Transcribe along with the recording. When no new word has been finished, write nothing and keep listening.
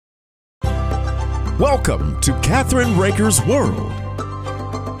Welcome to Kathryn Raaker's World.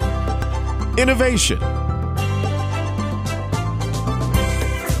 Innovation,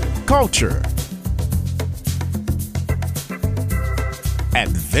 culture,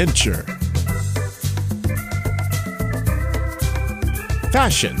 adventure,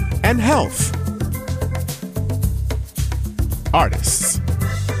 fashion and health, artists,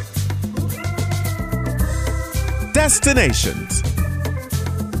 destinations,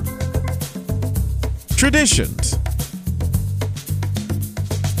 traditions.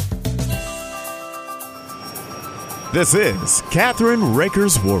 This is Kathryn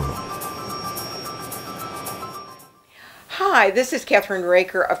Raaker's World. Hi, this is Kathryn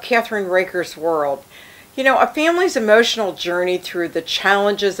Raaker of Kathryn Raaker's World. You know, a family's emotional journey through the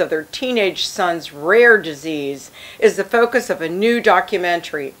challenges of their teenage son's rare disease is the focus of a new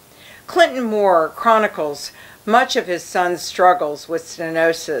documentary. Clinton Moore chronicles much of his son's struggles with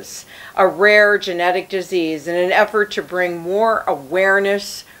stenosis, a rare genetic disease, in an effort to bring more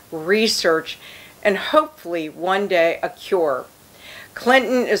awareness, research, and hopefully one day a cure.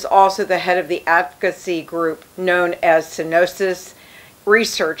 Clinton is also the head of the advocacy group known as Cystinosis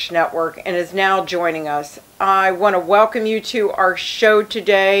Research Network and is now joining us. I want to welcome you to our show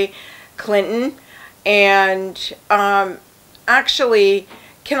today, Clinton. And actually,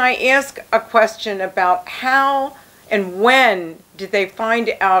 can I ask a question about how and when did they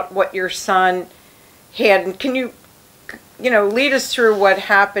find out what your son had? And can you lead us through what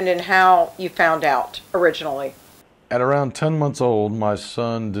happened and how you found out originally? At around 10 months old, my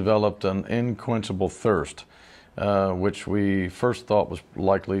son developed an unquenchable thirst, which we first thought was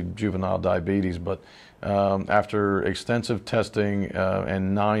likely juvenile diabetes, but after extensive testing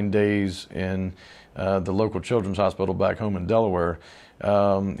and 9 days in the local children's hospital back home in Delaware,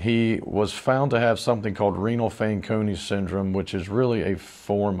 he was found to have something called renal Fanconi syndrome, which is really a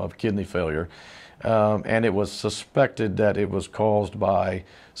form of kidney failure. And it was suspected that it was caused by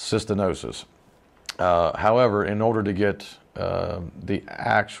cystinosis. However, in order to get the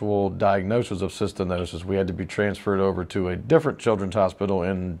actual diagnosis of cystinosis, we had to be transferred over to a different children's hospital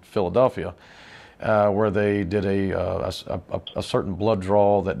in Philadelphia, where they did a certain blood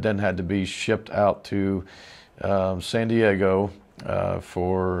draw that then had to be shipped out to San Diego to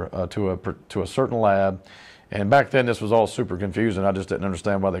a certain lab. And back then this was all super confusing. I just didn't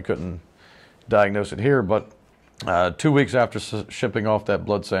understand why they couldn't diagnose it here. But 2 weeks after shipping off that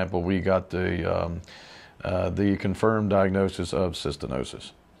blood sample, we got the confirmed diagnosis of cystinosis.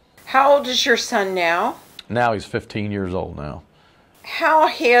 How old is your son now? Now he's 15 years old now. How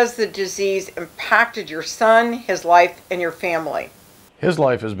has the disease impacted your son, his life, and your family? His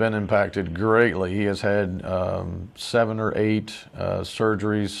life has been impacted greatly. He has had 7 or 8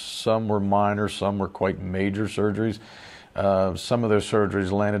 surgeries. Some were minor, some were quite major surgeries. Some of those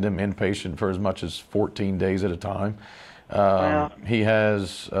surgeries landed him inpatient for as much as 14 days at a time. Wow. He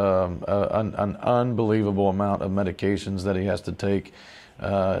has an unbelievable amount of medications that he has to take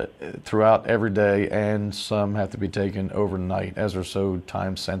throughout every day, and some have to be taken overnight as they're so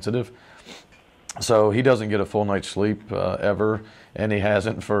time sensitive. So he doesn't get a full night's sleep ever, and he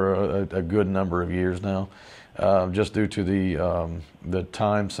hasn't for a good number of years now, just due to the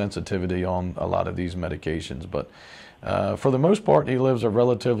time sensitivity on a lot of these medications. But for the most part, he lives a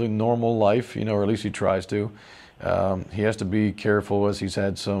relatively normal life, or at least he tries to. He has to be careful as he's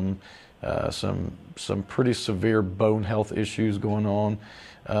had some pretty severe bone health issues going on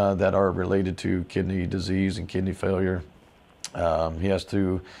that are related to kidney disease and kidney failure. He has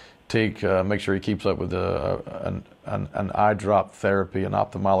to make sure he keeps up with an eye drop therapy, an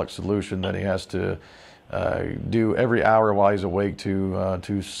ophthalmic solution that he has to do every hour while he's awake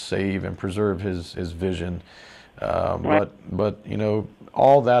to save and preserve his vision. But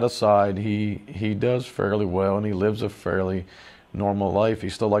all that aside, he does fairly well, and he lives a fairly normal life. He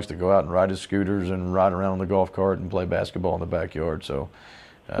still likes to go out and ride his scooters and ride around on the golf cart and play basketball in the backyard. So,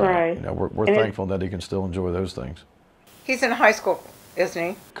 we're thankful that he can still enjoy those things. He's in high school, isn't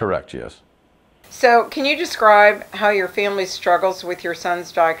he? Correct, yes. So can you describe how your family struggles with your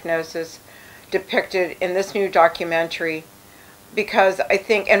son's diagnosis depicted in this new documentary? Because I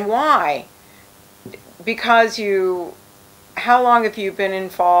think, and why? Because how long have you been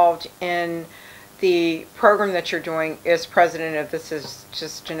involved in the program that you're doing as president of the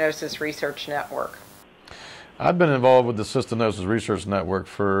Cystinosis Research Network? I've been involved with the Cystinosis Research Network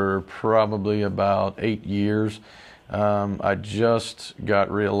for probably about 8 years. I just got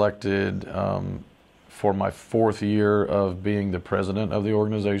reelected for my 4th year of being the president of the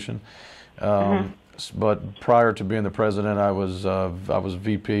organization. But prior to being the president, I was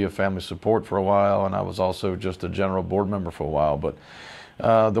VP of Family Support for a while, and I was also just a general board member for a while. But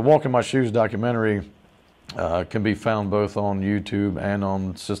The Walk in My Shoes documentary can be found both on YouTube and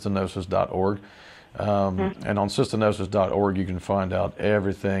on cystinosis.org. And on cystinosis.org you can find out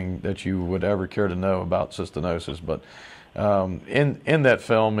everything that you would ever care to know about cystinosis. But in that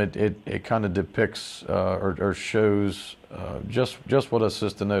film, it kind of depicts or shows just what a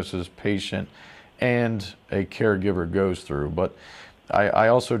cystinosis patient and a caregiver goes through. But I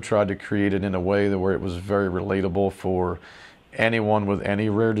also tried to create it in a way where it was very relatable for anyone with any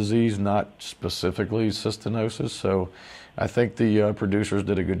rare disease, not specifically cystinosis. So I think the producers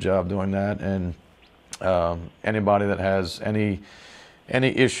did a good job doing that, and anybody that has any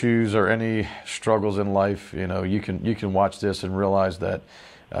issues or any struggles in life, you can watch this and realize that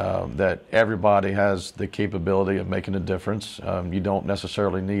that everybody has the capability of making a difference. You don't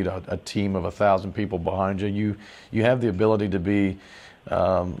necessarily need a team of 1,000 people behind you. You have the ability to be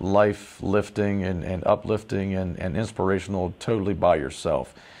life lifting and uplifting and inspirational totally by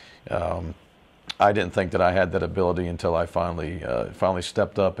yourself. I didn't think that I had that ability until I finally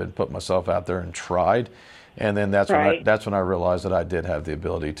stepped up and put myself out there and tried, and then that's when I realized that I did have the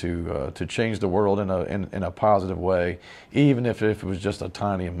ability to change the world in a positive way, even if it was just a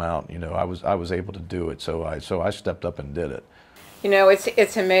tiny amount. I was able to do it, so I stepped up and did it.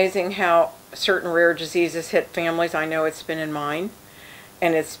 It's amazing how certain rare diseases hit families. I know it's been in mine,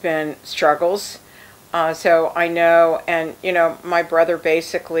 and it's been struggles. So I know, and my brother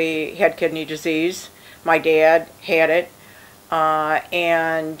basically had kidney disease. My dad had it,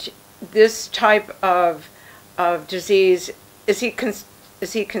 and this type of disease, is he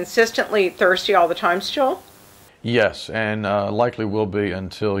consistently thirsty all the time still? Yes, and likely will be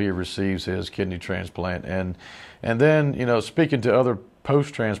until he receives his kidney transplant. And then, speaking to other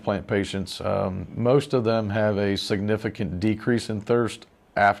post-transplant patients, most of them have a significant decrease in thirst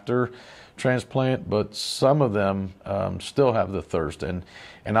after transplant, but some of them still have the thirst, and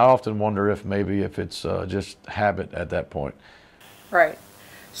I often wonder if it's just habit at that point. Right.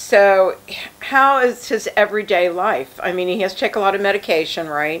 So how is his everyday life? I mean, he has to take a lot of medication,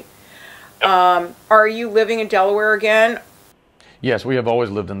 right? Are you living in Delaware again? Yes, we have always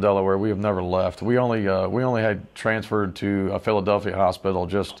lived in Delaware. We have never left. We only had transferred to a Philadelphia hospital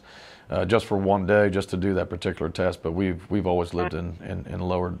just for one day, just to do that particular test. But we've always lived in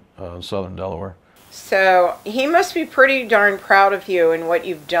lower southern Delaware. So he must be pretty darn proud of you and what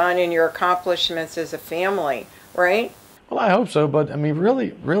you've done and your accomplishments as a family, right? Well, I hope so. But I mean,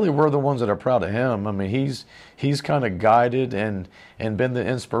 really, we're the ones that are proud of him. I mean, he's kind of guided and been the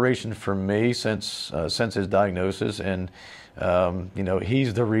inspiration for me since his diagnosis. And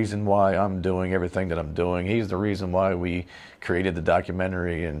he's the reason why I'm doing everything that I'm doing. He's the reason why we created the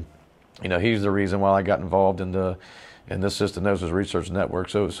documentary, and he's the reason why I got involved in the Cystinosis Research Network.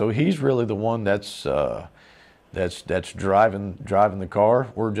 So he's really the one that's driving the car.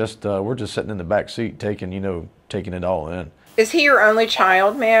 We're just sitting in the back seat taking it all in. Is he your only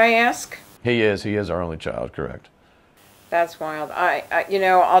child, may I ask? He is our only child, correct. That's wild.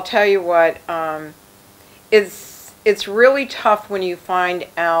 I'll tell you what, it's really tough when you find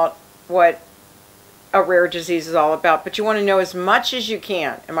out what a rare disease is all about, but you want to know as much as you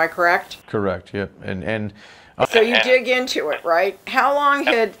can. Am I correct? Correct. Yep. And so you dig into it, right? How long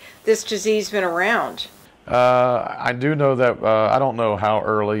had this disease been around? I do know that I don't know how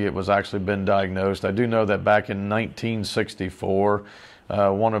early it was actually been diagnosed. I do know that back in 1964,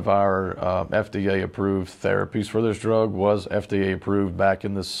 one of our FDA-approved therapies for this drug was FDA-approved back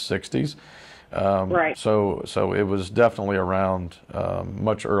in the 60s. Right. So it was definitely around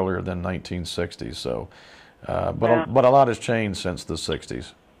much earlier than 1960s. So, but a lot has changed since the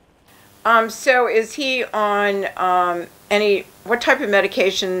 60s. So is he on what type of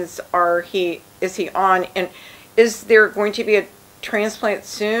medications is he on, and is there going to be a transplant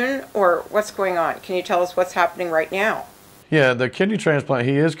soon, or what's going on? Can you tell us what's happening right now? Yeah, the kidney transplant,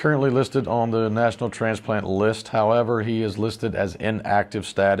 he is currently listed on the National Transplant List. However, he is listed as inactive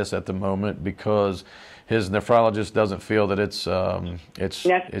status at the moment because his nephrologist doesn't feel that it's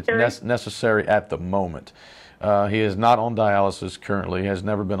necessary at the moment. He is not on dialysis currently. He has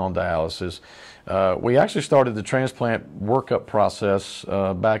never been on dialysis. We actually started the transplant workup process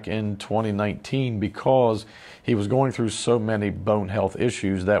back in 2019 because he was going through so many bone health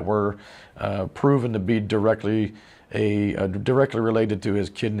issues that were proven to be directly related to his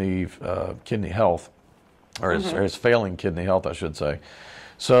kidney health, or his failing kidney health, I should say.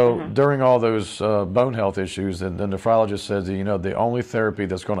 So during all those bone health issues, the nephrologist says that, the only therapy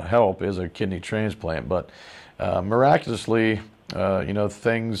that's going to help is a kidney transplant. But miraculously,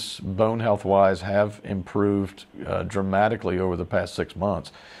 things bone health wise have improved dramatically over the past 6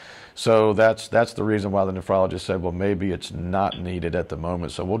 months. So that's the reason why the nephrologist said, well, maybe it's not needed at the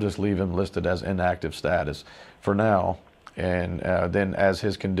moment. So we'll just leave him listed as inactive status for now. And then as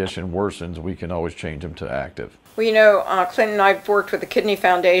his condition worsens, we can always change him to active. Well, you know, Clint and I've worked with the Kidney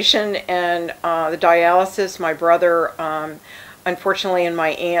Foundation and the dialysis. My brother, unfortunately, and my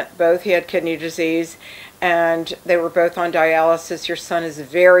aunt both had kidney disease, and they were both on dialysis. Your son is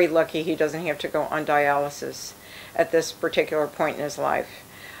very lucky he doesn't have to go on dialysis at this particular point in his life.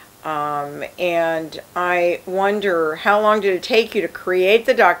 And I wonder, how long did it take you to create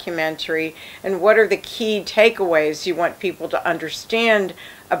the documentary, and what are the key takeaways you want people to understand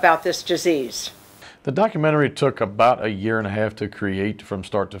about this disease? The documentary took about 1.5 years to create from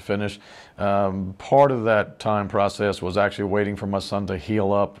start to finish. Part of that time process was actually waiting for my son to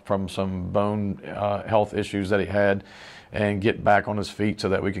heal up from some bone health issues that he had and get back on his feet so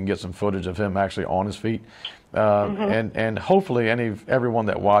that we can get some footage of him actually on his feet. And hopefully everyone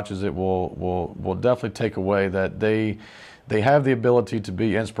that watches it will definitely take away that they have the ability to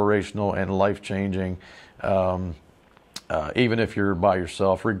be inspirational and life-changing, even if you're by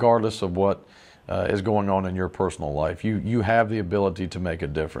yourself, regardless of what is going on in your personal life. You have the ability to make a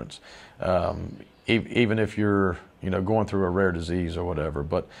difference, even if you're going through a rare disease or whatever.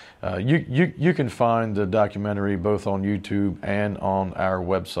 But you can find the documentary both on YouTube and on our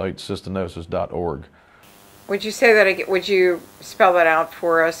website, cystinosis.org. Would you say that again? Would you spell that out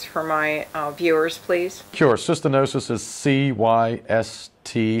for us, for my viewers, please? Sure. Cystinosis is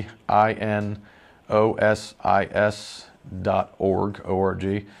cystinosis.org,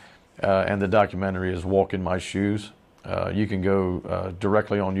 O-R-G. And the documentary is Walk in My Shoes. You can go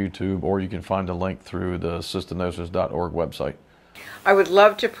directly on YouTube, or you can find a link through the cystinosis.org website. I would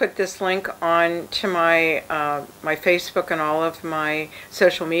love to put this link on to my my Facebook and all of my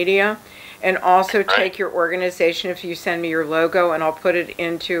social media, and also take your organization, if you send me your logo, and I'll put it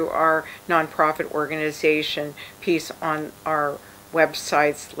into our nonprofit organization piece on our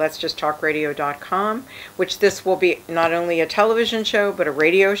websites, letsjusttalkradio.com, which this will be not only a television show but a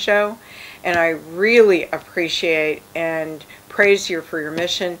radio show. And I really appreciate and praise you for your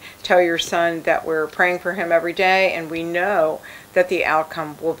mission. Tell your son that we're praying for him every day, and we know that the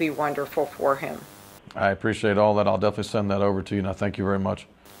outcome will be wonderful for him. I appreciate all that. I'll definitely send that over to you, and I thank you very much.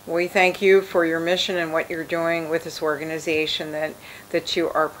 We thank you for your mission and what you're doing with this organization that you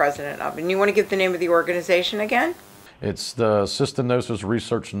are president of. And you want to give the name of the organization again? It's the Cystinosis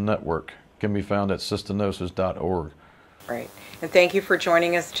Research Network. It can be found at cystinosis.org. Right. And thank you for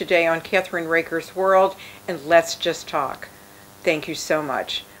joining us today on Kathryn Raaker's World and Let's Just Talk. Thank you so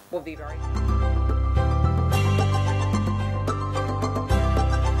much. We'll be very